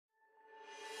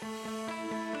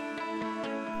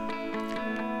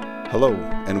Hello,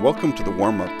 and welcome to the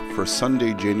warm-up for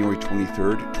Sunday, January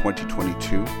 23rd,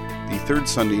 2022, the third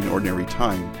Sunday in Ordinary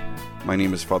Time. My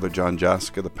name is Father John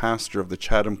Jaska, the pastor of the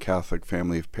Chatham Catholic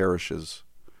Family of Parishes.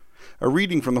 A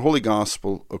reading from the Holy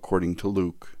Gospel according to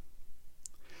Luke.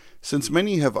 Since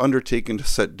many have undertaken to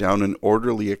set down an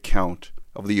orderly account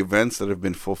of the events that have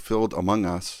been fulfilled among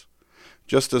us,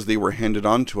 just as they were handed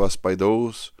on to us by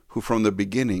those who from the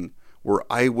beginning were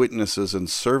eyewitnesses and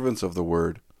servants of the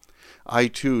word, I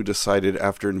too decided,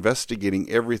 after investigating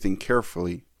everything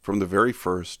carefully from the very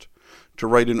first, to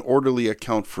write an orderly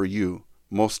account for you,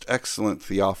 most excellent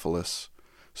Theophilus,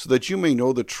 so that you may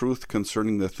know the truth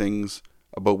concerning the things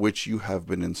about which you have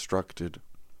been instructed.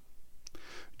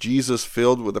 Jesus,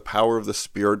 filled with the power of the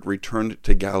Spirit, returned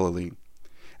to Galilee,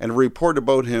 and a report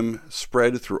about him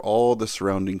spread through all the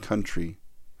surrounding country.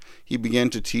 He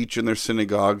began to teach in their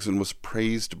synagogues and was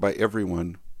praised by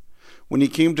everyone. When he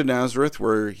came to Nazareth,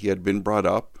 where he had been brought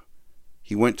up,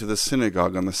 he went to the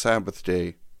synagogue on the Sabbath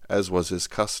day, as was his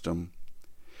custom.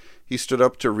 He stood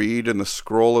up to read, and the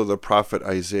scroll of the prophet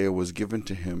Isaiah was given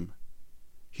to him.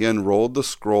 He unrolled the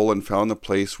scroll and found the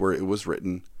place where it was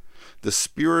written, "The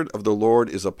Spirit of the Lord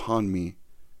is upon me,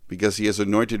 because he has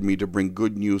anointed me to bring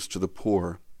good news to the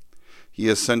poor. He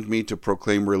has sent me to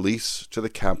proclaim release to the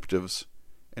captives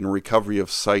and recovery of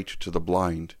sight to the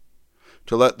blind,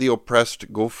 to let the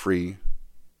oppressed go free,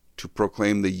 to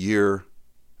proclaim the year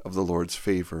of the Lord's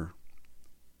favor."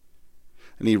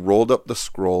 And he rolled up the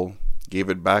scroll, gave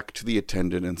it back to the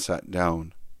attendant, and sat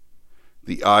down.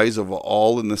 The eyes of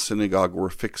all in the synagogue were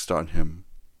fixed on him.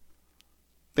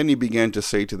 Then he began to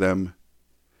say to them,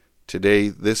 "Today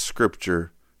this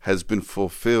scripture has been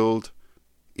fulfilled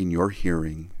in your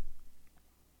hearing."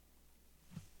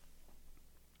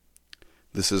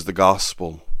 This is the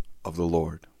gospel of the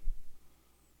Lord.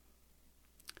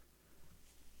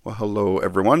 Well, hello,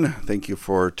 everyone. Thank you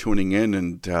for tuning in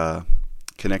and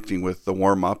connecting with the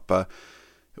warm-up.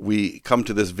 We come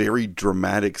to this very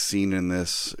dramatic scene in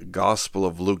this Gospel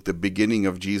of Luke, the beginning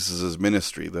of Jesus'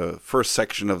 ministry. The first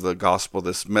section of the Gospel,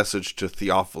 this message to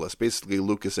Theophilus. Basically,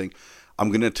 Luke is saying, I'm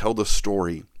going to tell the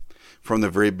story from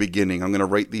the very beginning. I'm going to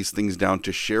write these things down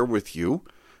to share with you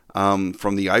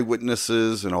from the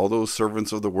eyewitnesses and all those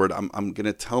servants of the word. I'm going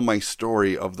to tell my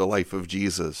story of the life of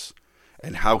Jesus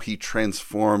and how he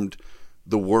transformed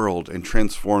the world and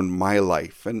transformed my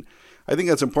life. And I think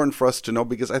that's important for us to know,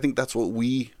 because I think that's what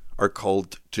we are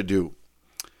called to do.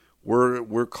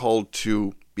 We're called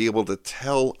to be able to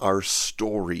tell our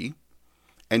story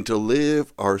and to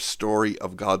live our story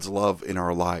of God's love in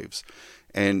our lives.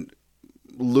 And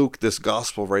Luke, this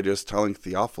gospel writer, is telling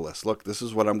Theophilus, look, this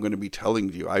is what I'm going to be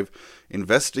telling you. I've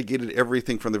investigated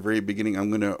everything from the very beginning. I'm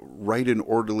going to write an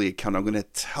orderly account. I'm going to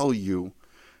tell you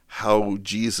how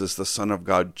Jesus, the Son of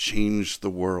God, changed the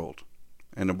world.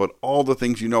 And about all the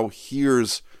things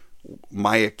here's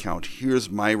my account. Here's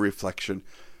my reflection.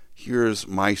 Here's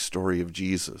my story of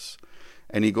Jesus.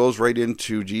 And he goes right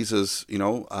into Jesus,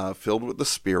 filled with the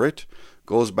Spirit,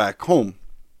 goes back home.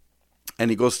 And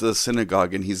he goes to the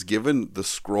synagogue, and he's given the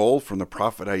scroll from the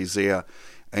prophet Isaiah.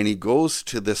 And he goes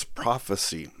to this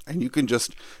prophecy. And you can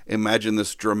just imagine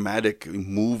this dramatic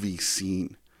movie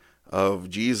scene of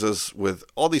Jesus with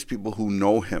all these people who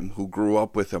know him, who grew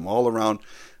up with him all around.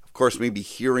 Of course, maybe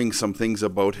hearing some things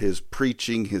about his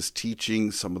preaching, his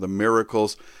teaching, some of the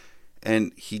miracles.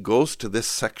 And he goes to this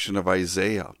section of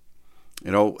Isaiah,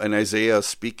 and Isaiah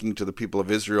speaking to the people of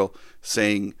Israel,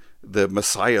 saying the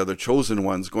Messiah, the chosen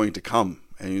one, is going to come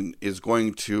and is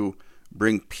going to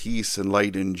bring peace and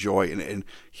light and joy. And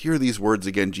hear these words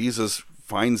again. Jesus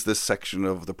finds this section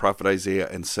of the prophet Isaiah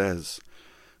and says,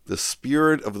 "The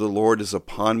Spirit of the Lord is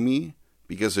upon me,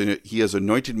 because he has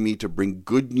anointed me to bring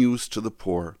good news to the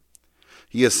poor.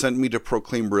 He has sent me to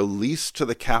proclaim release to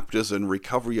the captives and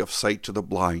recovery of sight to the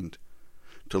blind,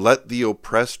 to let the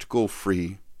oppressed go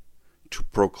free, to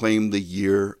proclaim the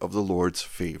year of the Lord's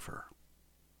favor."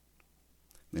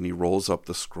 Then he rolls up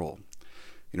the scroll.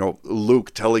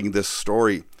 Luke telling this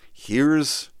story,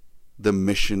 here's the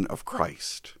mission of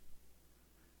Christ.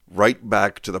 Right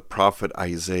back to the prophet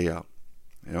Isaiah.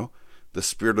 The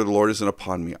Spirit of the Lord isn't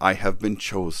upon me. I have been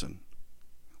chosen.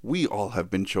 We all have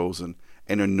been chosen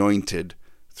and anointed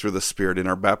through the Spirit in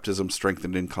our baptism,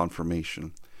 strengthened in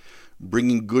confirmation.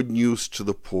 Bringing good news to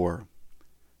the poor.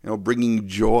 Bringing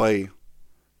joy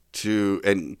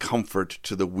and comfort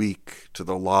to the weak, to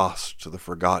the lost, to the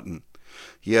forgotten.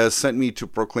 He has sent me to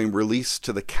proclaim release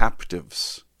to the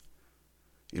captives.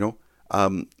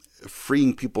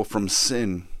 Freeing people from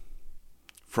sin,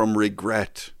 from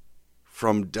regret,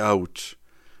 from doubt,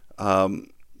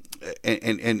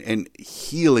 and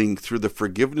healing through the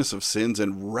forgiveness of sins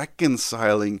and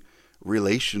reconciling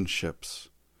relationships,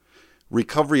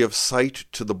 recovery of sight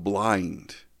to the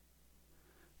blind.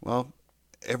 Well,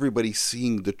 everybody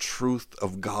seeing the truth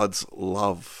of God's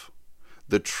love,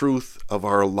 the truth of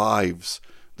our lives,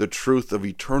 the truth of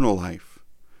eternal life,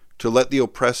 to let the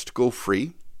oppressed go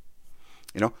free.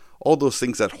 All those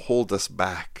things that hold us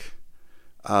back,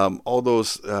 all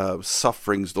those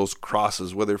sufferings, those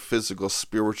crosses, whether physical,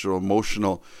 spiritual,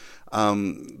 emotional,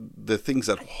 the things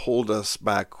that hold us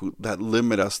back, that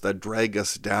limit us, that drag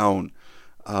us down.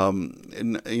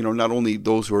 And not only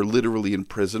those who are literally in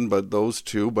prison, but those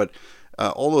too, but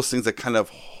all those things that kind of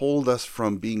hold us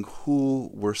from being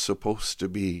who we're supposed to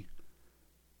be,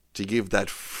 to give that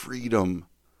freedom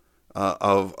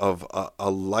of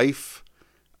a life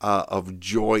of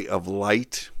joy, of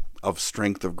light, of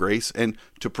strength, of grace, and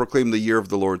to proclaim the year of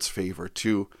the Lord's favor,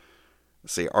 to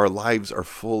say our lives are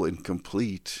full and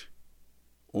complete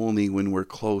only when we're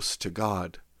close to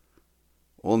God,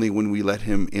 only when we let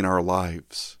Him in our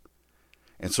lives.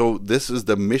 And so this is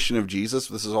the mission of Jesus.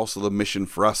 This is also the mission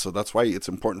for us. So that's why it's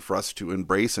important for us to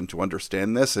embrace and to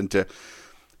understand this and to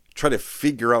try to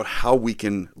figure out how we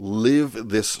can live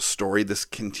this story, this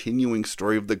continuing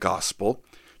story of the gospel,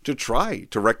 to try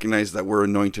to recognize that we're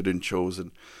anointed and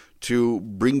chosen, to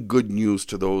bring good news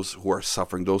to those who are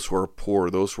suffering, those who are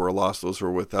poor, those who are lost, those who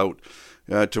are without,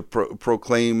 to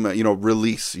proclaim,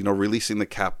 releasing the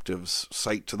captives,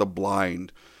 sight to the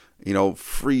blind,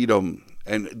 freedom,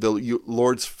 and the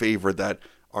Lord's favor, that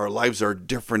our lives are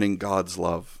different in God's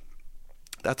love.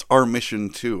 That's our mission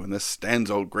too, and this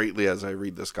stands out greatly as I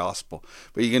read this gospel.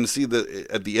 But you can see that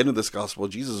at the end of this gospel,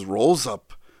 Jesus rolls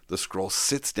up the scroll,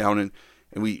 sits down, and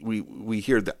we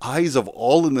hear the eyes of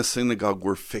all in the synagogue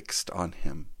were fixed on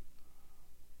Him.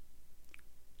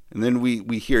 And then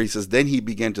we hear, He says, then He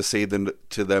began to say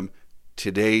to them,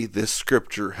 today this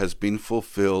scripture has been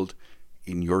fulfilled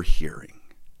in your hearing.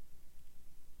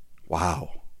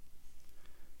 Wow.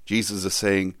 Jesus is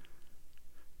saying,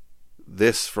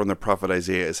 this from the prophet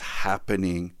Isaiah is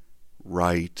happening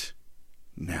right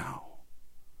now.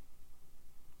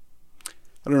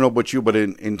 I don't know about you, but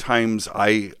in times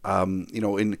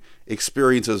in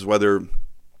experiences, whether,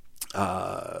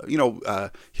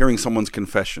 hearing someone's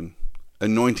confession,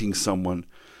 anointing someone,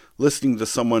 listening to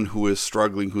someone who is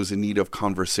struggling, who's in need of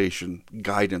conversation,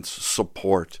 guidance,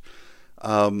 support,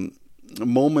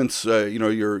 moments,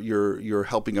 you're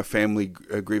helping a family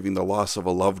grieving the loss of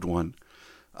a loved one,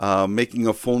 making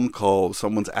a phone call,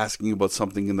 someone's asking you about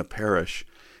something in the parish,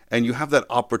 and you have that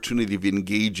opportunity of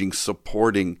engaging,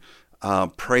 supporting,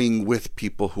 praying with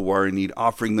people who are in need,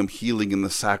 offering them healing in the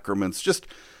sacraments, just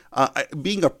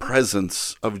being a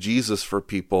presence of Jesus for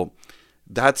people.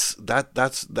 That's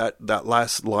that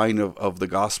last line of the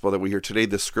gospel that we hear today.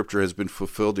 This scripture has been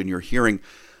fulfilled in your hearing.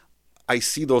 I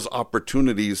see those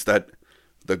opportunities that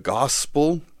the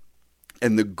gospel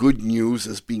and the good news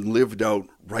is being lived out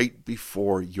right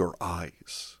before your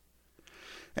eyes.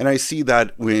 And I see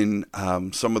that when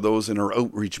some of those in our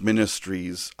outreach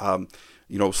ministries,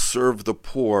 serve the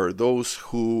poor, those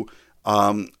who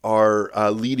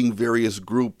are leading various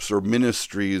groups or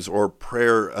ministries or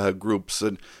prayer groups,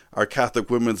 and our Catholic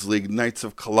Women's League, Knights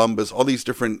of Columbus, all these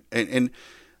different, and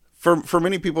for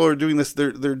many people who are doing this,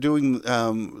 they're doing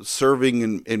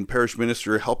serving in parish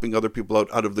ministry or helping other people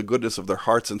out of the goodness of their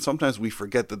hearts. And sometimes we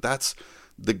forget that that's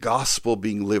the gospel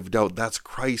being lived out. That's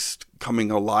Christ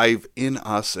coming alive in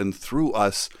us and through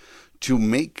us to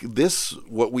make this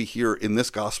what we hear in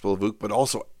this Gospel of Luke, but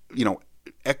also,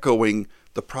 echoing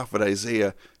the prophet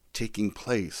Isaiah taking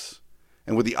place.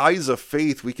 And with the eyes of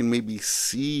faith, we can maybe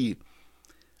see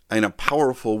in a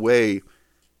powerful way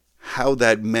how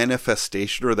that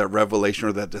manifestation or that revelation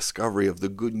or that discovery of the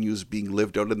good news being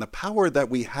lived out, and the power that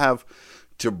we have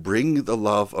to bring the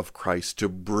love of Christ, to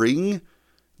bring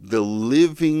the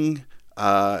living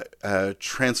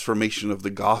transformation of the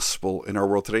gospel in our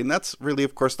world today. And that's really,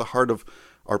 of course, the heart of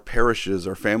our parishes,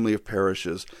 our family of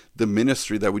parishes, the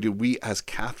ministry that we do. We as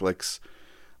Catholics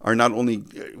are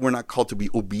we're not called to be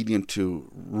obedient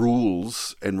to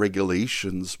rules and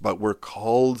regulations, but we're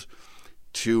called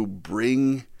to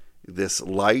bring this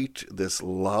light, this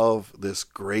love, this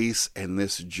grace, and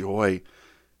this joy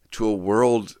to a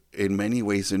world in many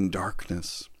ways in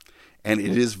darkness. And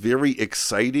it is very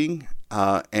exciting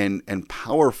and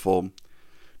powerful,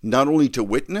 not only to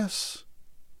witness,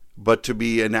 but to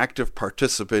be an active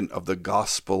participant of the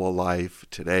gospel alive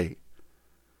today.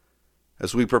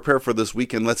 As we prepare for this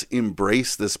weekend, let's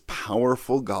embrace this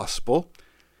powerful gospel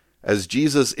as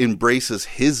Jesus embraces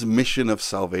his mission of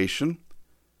salvation,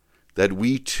 that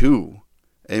we too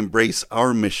embrace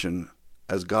our mission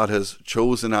as God has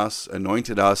chosen us,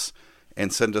 anointed us,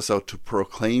 and sent us out to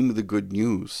proclaim the good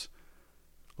news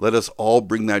Let us all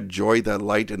bring that joy, that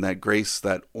light, and that grace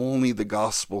that only the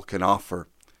gospel can offer.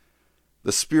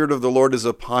 The Spirit of the Lord is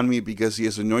upon me because he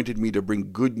has anointed me to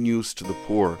bring good news to the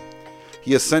poor.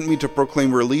 He has sent me to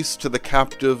proclaim release to the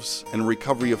captives and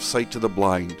recovery of sight to the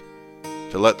blind,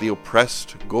 to let the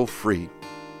oppressed go free,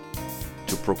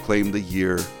 to proclaim the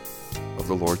year of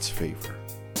the Lord's favor.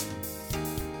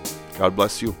 God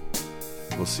bless you.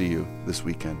 We'll see you this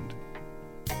weekend.